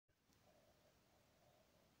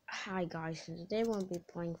Hi guys, so today we're gonna be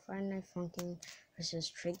playing Friday Night Funkin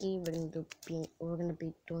versus Tricky. We're gonna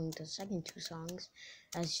be doing the second two songs.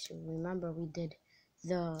 As you remember, we did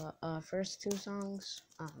the first two songs,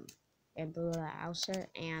 Ebula Ouser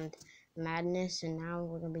and Madness, and now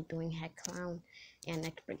we're gonna be doing Head Clown and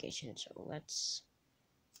Expurgation. So let's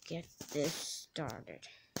get this started.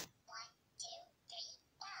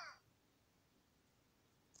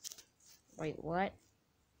 Wait, what?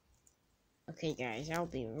 Okay guys, I'll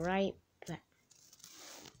be right back.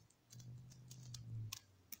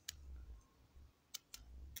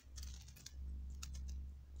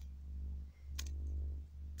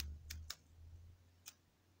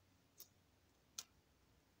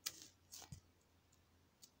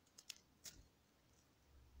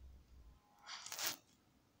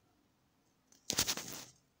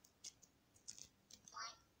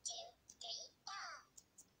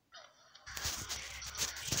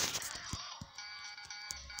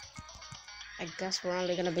 I guess we're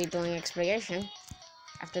only gonna be doing Expurgation.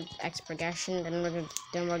 After Expurgation, then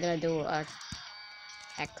we're gonna do a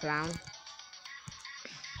Head Clown.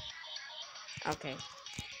 Okay.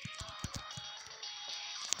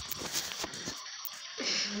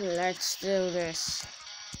 Let's do this.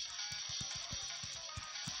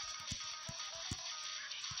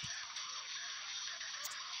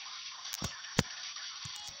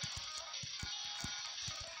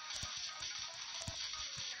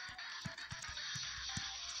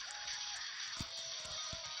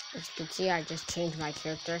 As you can see, I just changed my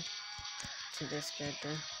character to this character.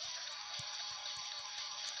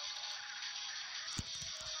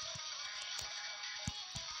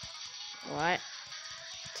 What?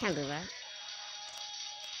 Can't do that.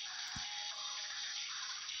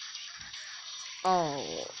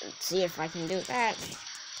 Oh, let's see if I can do that.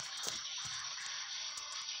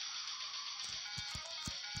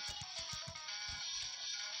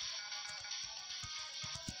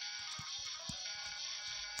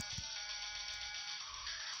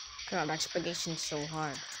 God, Expurgation's so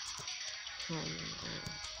hard.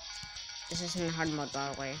 This isn't hard mode,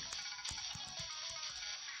 by the way.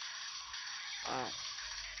 Oh.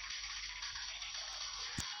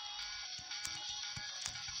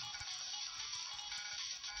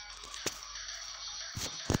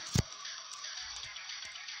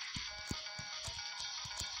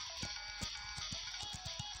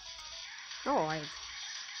 Oh,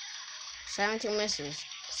 72 misses.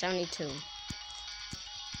 72.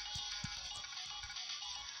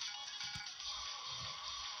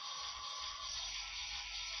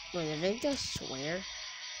 Wait, did they just swear?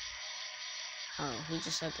 Oh, he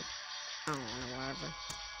just said that. I don't know, whatever.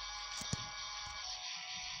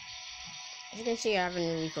 As you can see, I have a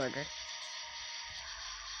new recorder.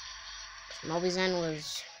 Moby's End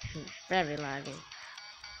was very laggy.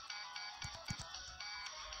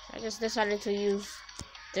 I just decided to use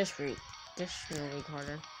this new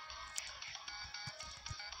recorder.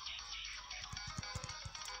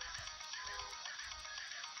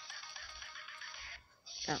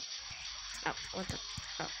 Oh, what the?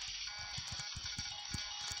 Oh.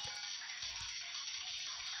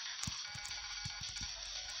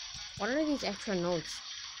 What are these extra notes?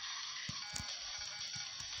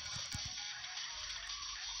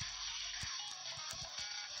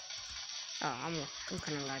 Oh, I'm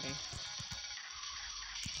kind of lagging.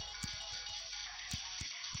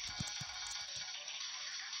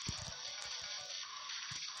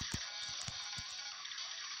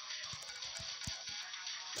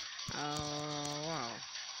 Oh, wow.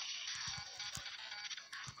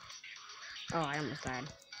 Oh, I almost died.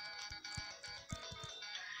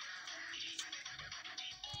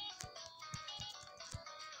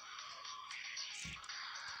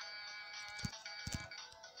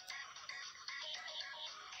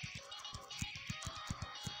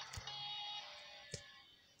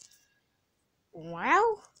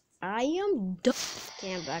 Well, I am done.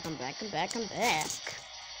 Okay, I'm back.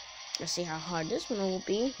 Let's see how hard this one will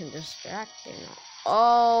be. And distracting.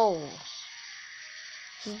 Oh!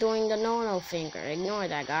 He's doing the no-no finger. Ignore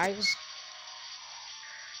that, guys.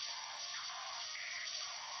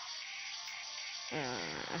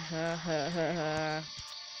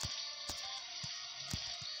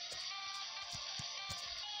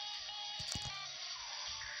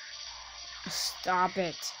 Stop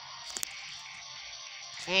it.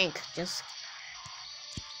 Hank, just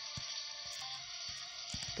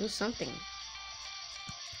do something.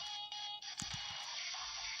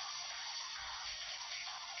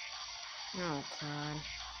 Oh, God.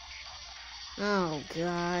 Oh,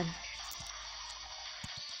 God.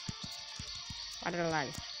 Why did I lag?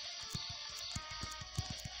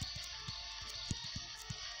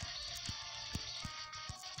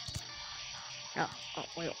 Oh,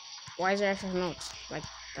 wait. Why is there extra notes? Like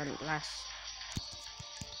the last.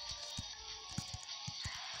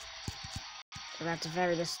 So that's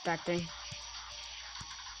very distracting.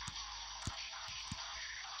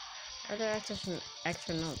 Are there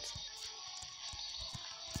extra notes?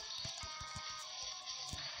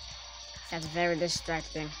 That's very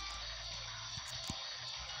distracting.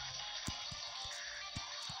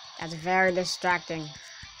 That's very distracting.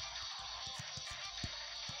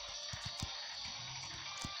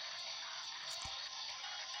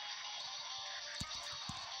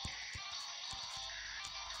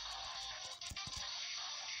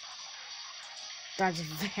 That's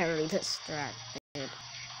very distracting.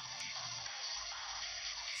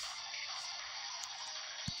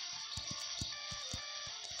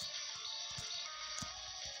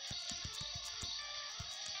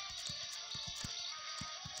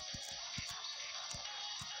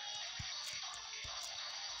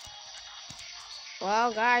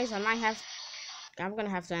 Well, guys, I'm gonna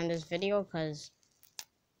have to end this video because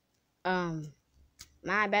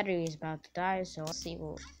my battery is about to die. So I'll see.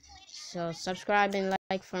 So subscribe and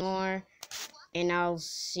like for more, and I'll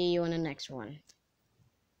see you in the next one.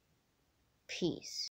 Peace.